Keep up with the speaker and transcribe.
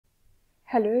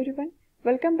Hello everyone,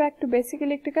 welcome back to Basic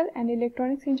Electrical and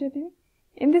Electronics Engineering.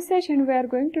 In this session we are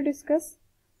going to discuss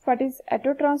what is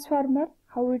AutoTransformer,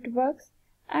 how it works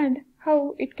and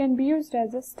how it can be used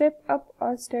as a step up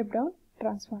or step down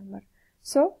transformer.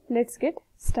 So let's get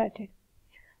started.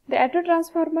 The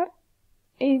AutoTransformer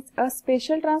is a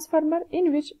special transformer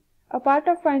in which a part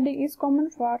of winding is common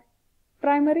for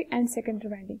primary and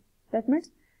secondary winding. That means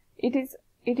it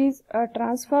is a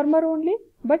transformer only,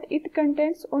 but it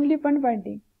contains only one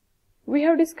winding. We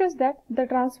have discussed that the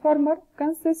transformer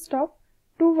consists of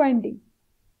two windings.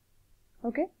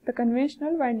 Okay, the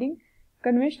conventional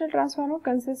transformer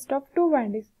consists of two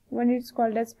windings. One is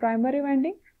called as primary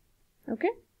winding, okay,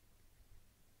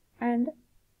 and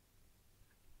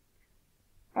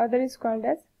other is called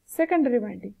as secondary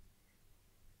winding.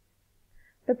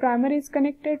 The primary is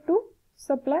connected to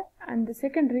supply and the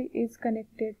secondary is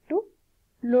connected to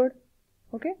load.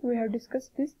 Okay, we have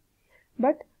discussed this.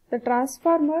 But the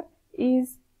transformer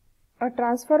is a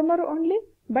transformer only,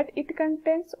 but it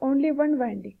contains only one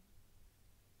winding.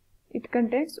 It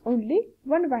contains only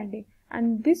one winding,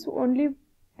 and this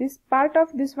part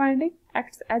of this winding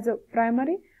acts as a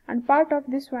primary and part of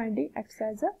this winding acts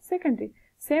as a secondary.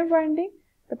 Same winding,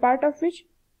 the part of which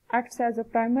acts as a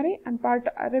primary and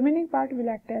remaining part will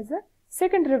act as a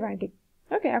secondary winding.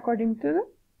 Okay, according to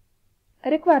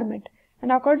the requirement.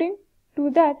 And according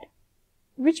to that,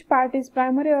 which part is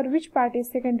primary or which part is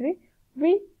secondary,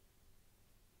 we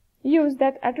use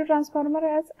that AutoTransformer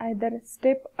as either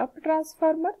step up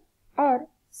transformer or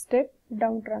step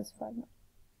down transformer.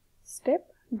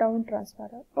 Step down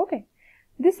transformer. Okay.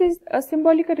 This is a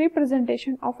symbolic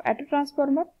representation of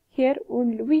AutoTransformer. Here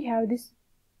only we have this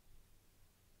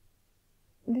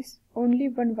only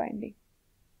one winding.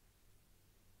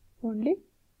 Only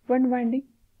one winding.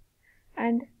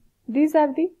 And these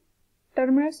are the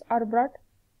terminals are brought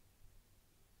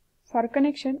for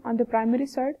connection on the primary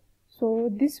side. So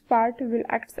this part will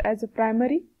act as a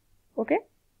primary, okay,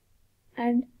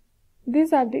 and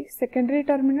these are the secondary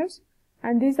terminals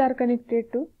and these are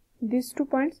connected to these 2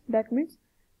 points. That means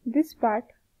this part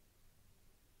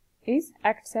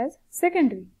acts as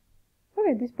secondary.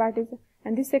 Okay, this part is,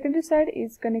 and the secondary side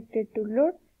is connected to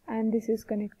load and this is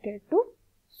connected to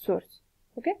source.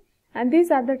 Okay, and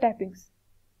these are the tappings.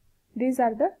 These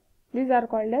are the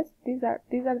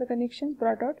connections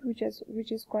brought out, which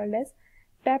is called as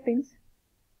tappings,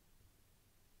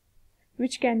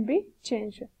 which can be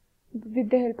changed with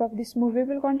the help of this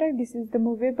movable contact. This is the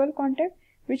movable contact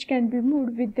which can be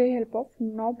moved with the help of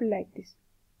knob like this.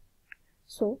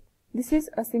 So this is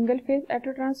a single phase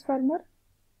AutoTransformer.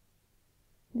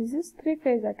 This is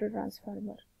 3-phase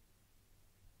AutoTransformer.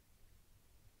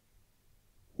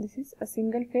 This is a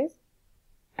single phase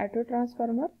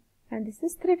AutoTransformer. And this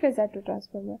is 3-phase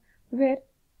AutoTransformer, where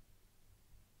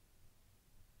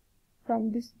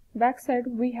from this back side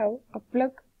we have a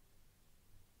plug.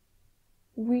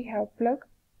 We have plug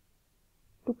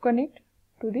to connect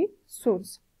to the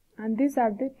source, and these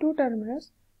are the two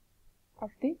terminals of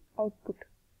the output.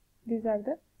 These are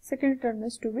the secondary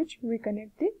terminals to which we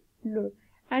connect the load,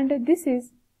 and this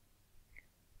is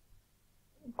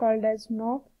called as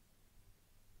knob,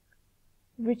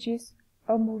 which is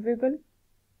a movable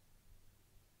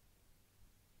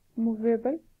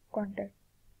contact.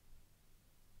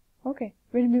 Okay,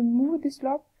 when we move this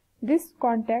knob, this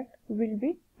contact will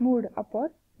be moved up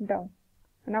or down,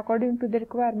 and according to the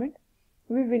requirement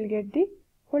we will get the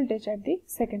voltage at the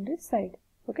secondary side.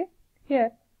 Okay,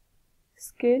 here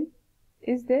scale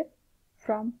is there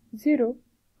from 0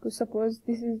 to, suppose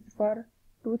this is for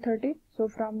 230, so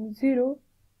from 0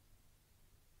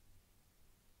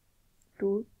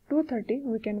 to 230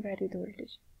 we can vary the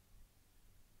voltage.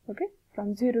 Okay,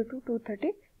 from 0 to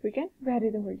 230 we can vary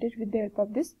the voltage with the help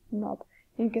of this knob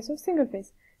in case of single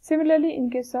phase. Similarly, in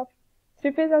case of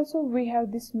 3-phase also we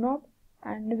have this knob,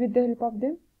 and with the help of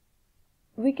them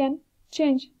we can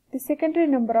change the secondary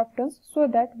number of turns so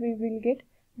that we will get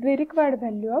the required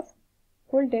value of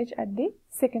voltage at the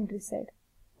secondary side.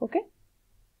 Okay,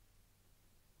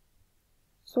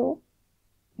 so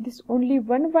this only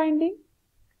one winding,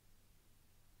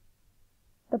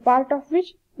 the part of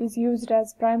which is used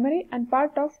as primary and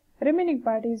part of remaining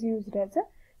part is used as a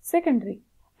secondary,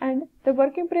 and the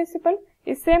working principle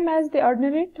is same as the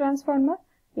ordinary transformer.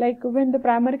 Like when the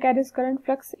primary carries current,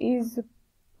 flux is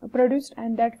produced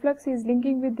and that flux is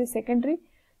linking with the secondary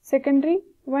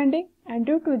winding, and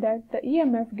due to that the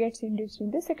EMF gets induced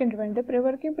in the secondary winding. The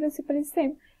working principle is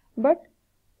same, but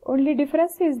only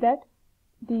difference is that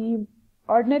the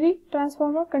ordinary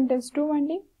transformer contains two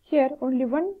windings. Here only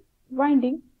one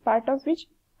winding, part of which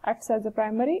acts as a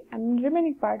primary and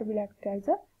remaining part will act as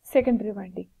a secondary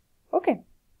winding. Okay.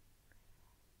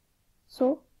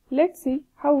 So let's see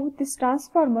how this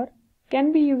transformer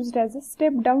can be used as a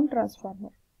step down transformer.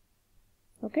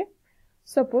 Okay.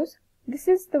 Suppose this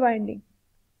is the winding.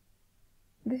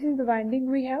 This is the winding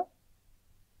we have.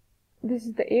 This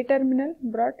is the A terminal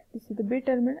brought, this is the B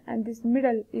terminal, and this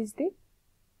middle is the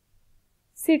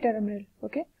C terminal.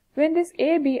 Okay. When this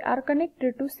A, B are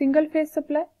connected to single phase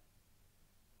supply,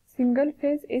 single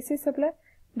phase AC supply,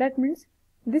 that means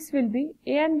this will be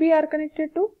A and B are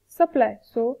connected to supply.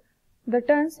 So the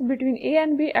turns between A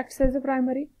and B acts as a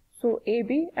primary. So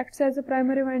AB acts as a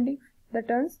primary winding. The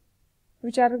turns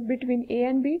which are between A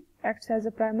and B acts as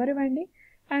a primary winding,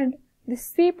 and this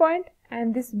C point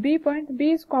and this B point,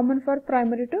 B is common for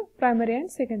primary to primary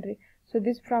and secondary. So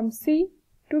this from C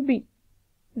to B,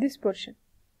 this portion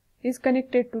is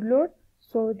connected to load.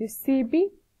 So this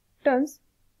CB turns,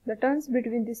 the turns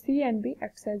between the C and B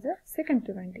acts as a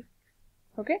secondary winding.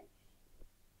 Okay.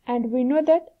 And we know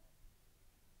that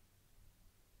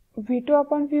V2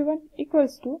 upon V1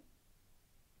 equals to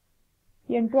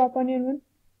N2 upon N1.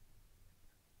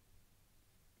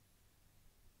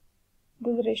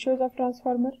 Those ratios of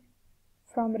transformer,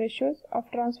 from ratios of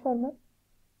transformer.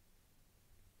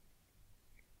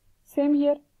 Same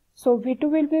here. So V2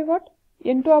 will be what?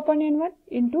 N2 upon N1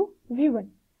 into V1.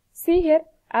 See here,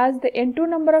 as the N2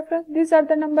 number of turns, these are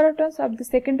the number of turns of the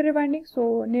secondary winding,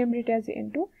 so name it as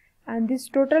N2, and these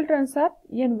total turns are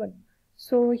N1.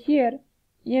 So here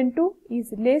N2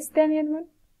 is less than N1,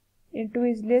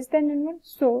 N2 is less than N1,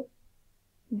 so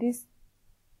this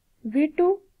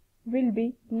V2 will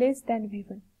be less than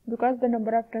V1 because the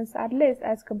number of turns are less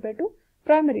as compared to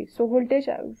primary. So voltage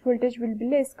will be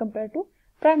less compared to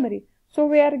primary. So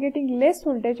we are getting less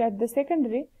voltage at the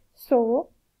secondary. So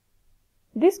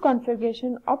this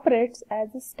configuration operates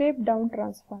as a step down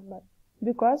transformer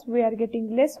because we are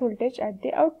getting less voltage at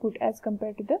the output as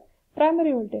compared to the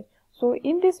primary voltage. So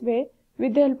in this way,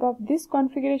 with the help of this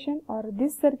configuration or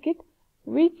this circuit,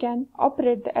 we can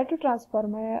operate the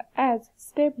AutoTransformer as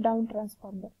step down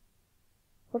transformer.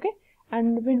 Okay,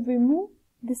 and when we move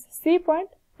this C point,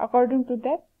 according to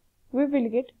that we will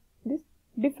get this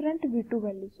different V2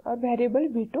 values or variable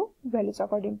V2 values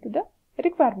according to the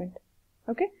requirement.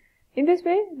 Okay, in this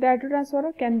way the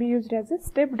AutoTransformer can be used as a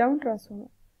step down transformer.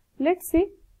 Let's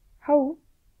see how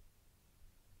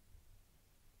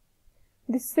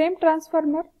this same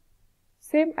transformer,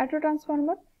 same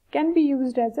AutoTransformer can be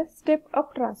used as a step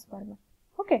up transformer.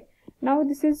 Okay, now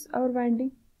this is our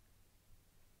winding,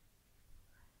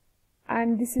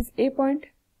 and this is A point,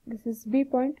 this is B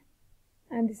point,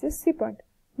 and this is C point.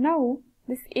 Now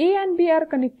this A and B are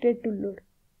connected to load.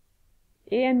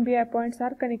 A and B points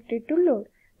are connected to load.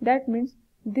 That means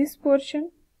this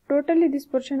portion, totally this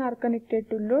portion are connected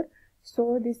to load.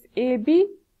 So this AB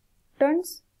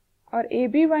turns or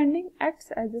AB winding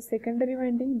acts as a secondary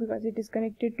winding because it is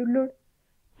connected to load.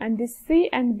 And this C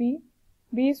and B,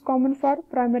 B is common for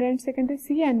primary and secondary.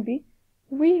 C and B,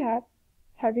 we are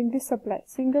having this supply,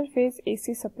 single phase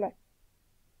AC supply.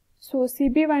 So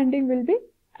CB winding will be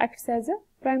acts as a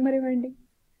primary winding.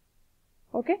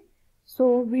 Okay,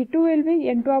 so V2 will be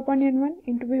N2 upon N1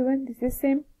 into V1. This is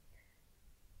same.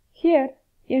 Here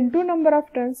N2 number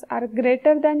of turns are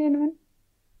greater than N1.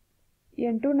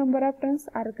 N2 number of turns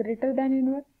are greater than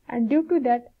N1, and due to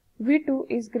that V2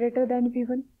 is greater than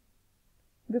V1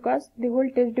 because the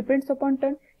voltage depends upon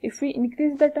turn. If we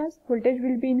increase the turns, voltage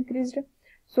will be increased.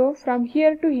 So from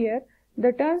here to here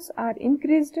the turns are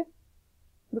increased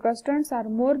because turns are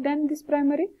more than this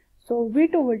primary. So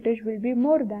V2 voltage will be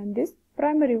more than this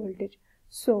primary voltage.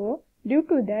 So due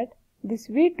to that this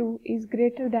V2 is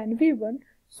greater than V1.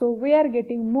 So we are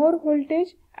getting more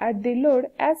voltage at the load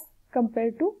as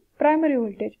compared to primary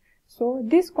voltage. So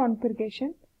this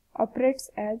configuration operates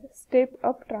as step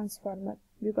up transformer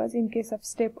because in case of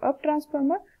step up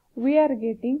transformer we are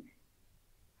getting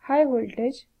high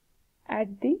voltage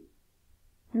at the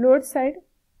load side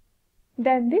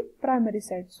than the primary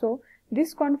side. So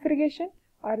this configuration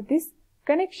or this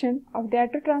connection of the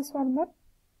AutoTransformer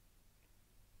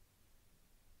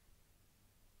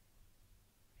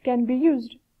can be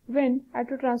used when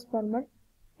AutoTransformer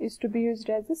is to be used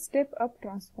as a step up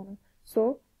transformer.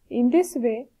 So in this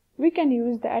way we can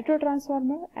use the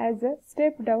AutoTransformer as a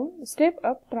step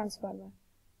up transformer.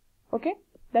 Okay,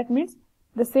 that means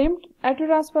the same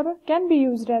AutoTransformer can be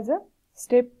used as a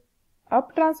step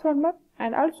up transformer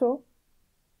and also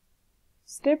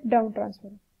step down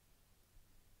transformer.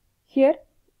 Here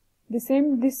this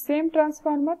same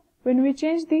transformer, when we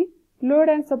change the load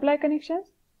and supply connections,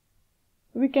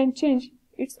 we can change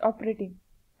its operating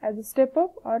as a step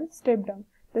up or step down.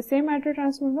 The same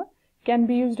AutoTransformer can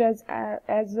be used as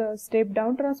a step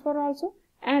down transformer also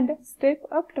and step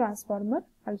up transformer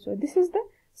also. This is the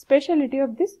speciality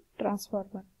of this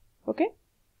transformer. Okay.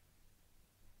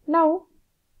 Now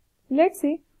let's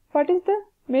see what is the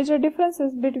major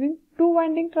differences between two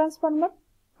winding transformer,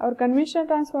 our conventional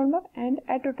transformer, and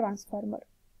AutoTransformer.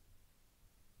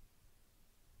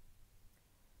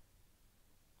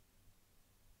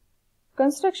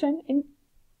 Construction in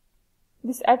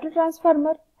this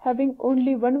AutoTransformer having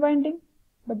only one winding,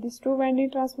 but this two winding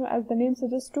transformer, as the name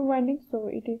suggests, two windings, so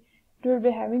it will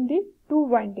be having the two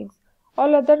windings.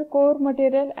 All other core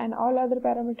material and all other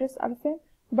parameters are same,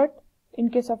 but in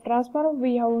case of transformer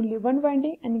we have only one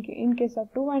winding, and in case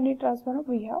of two winding transformer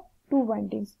we have two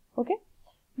windings. Okay.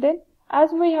 Then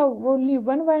as we have only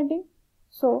one winding,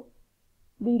 so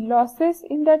the losses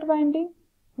in that winding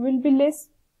will be less.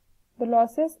 The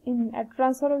losses in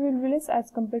AutoTransformer will be less as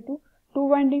compared to two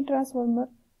winding transformer.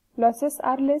 Losses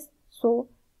are less, so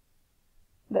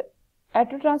the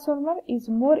AutoTransformer is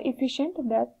more efficient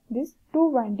than this two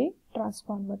winding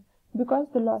transformer because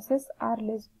the losses are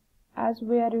less, as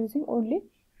we are using only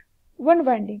one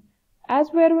winding. As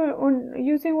we are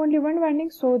using only one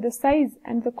winding, so the size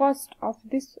and the cost of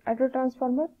this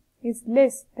AutoTransformer is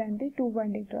less than the two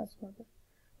winding transformer,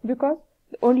 because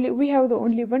we have the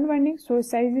only one winding, so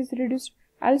size is reduced.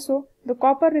 Also, the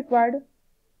copper required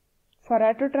for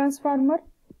AutoTransformer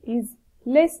is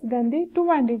less than the two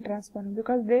winding transformer,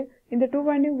 because in the two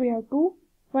winding we have two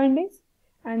windings,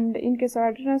 and in case of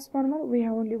AutoTransformer we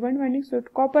have only one winding, so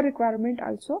copper requirement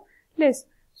also less.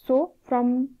 So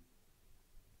from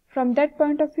that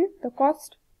point of view, the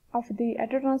cost of the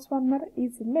AutoTransformer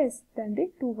is less than the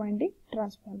two winding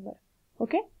transformer.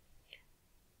 Okay,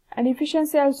 and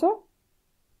efficiency also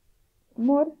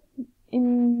more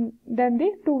than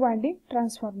the two winding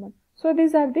transformer. So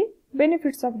these are the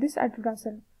benefits of this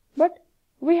AutoTransformer. But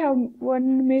we have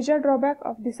one major drawback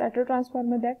of this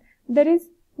AutoTransformer, that there is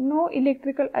no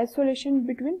electrical isolation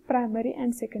between primary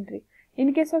and secondary.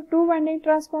 In case of two winding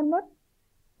transformer,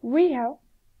 we have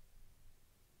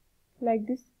like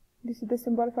this. This is the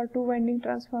symbol for two winding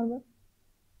transformer.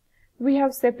 We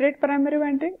have separate primary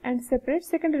winding and separate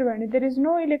secondary winding. There is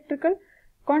no electrical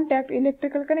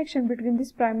connection between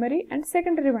this primary and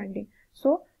secondary winding.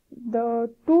 So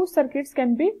the two circuits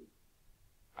can be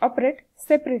operate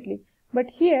separately. But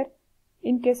here,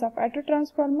 in case of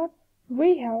AutoTransformer,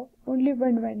 we have only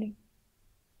one winding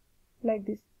like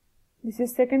this. This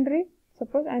is secondary,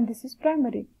 suppose, and this is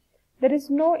primary. There is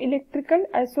no electrical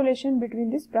isolation between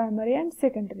this primary and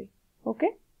secondary.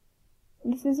 Okay,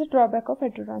 this is a drawback of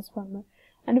AutoTransformer.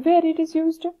 And where it is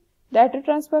used, the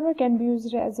AutoTransformer can be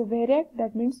used as a variac,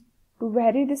 that means to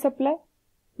vary the supply,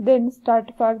 then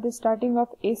for the starting of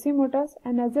AC motors,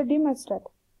 and as a demostat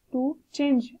to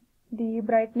change the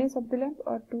brightness of the lamp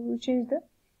or to change the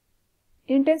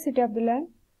intensity of the lamp.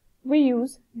 We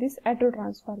use this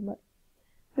AutoTransformer.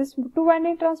 This two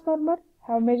winding transformer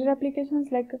have major applications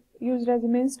like used as a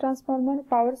mains transformer,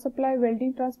 power supply,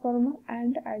 welding transformer,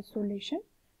 and isolation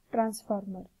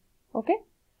transformer. Okay,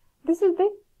 this is the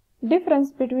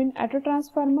difference between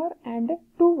AutoTransformer and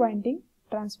two winding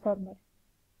transformer.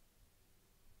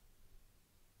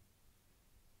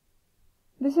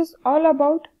 This is all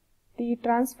about the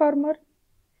transformer,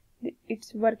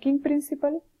 its working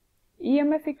principle,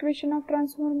 EMF equation of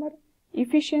transformer,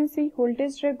 efficiency,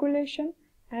 voltage regulation,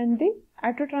 and the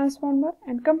AutoTransformer,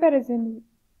 and comparison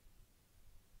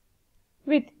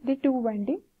with the two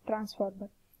winding transformer.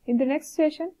 In the next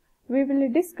session, we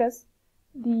will discuss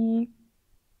the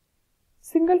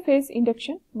single phase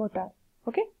induction motor.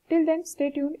 Okay, till then stay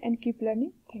tuned and keep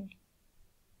learning. Thank you.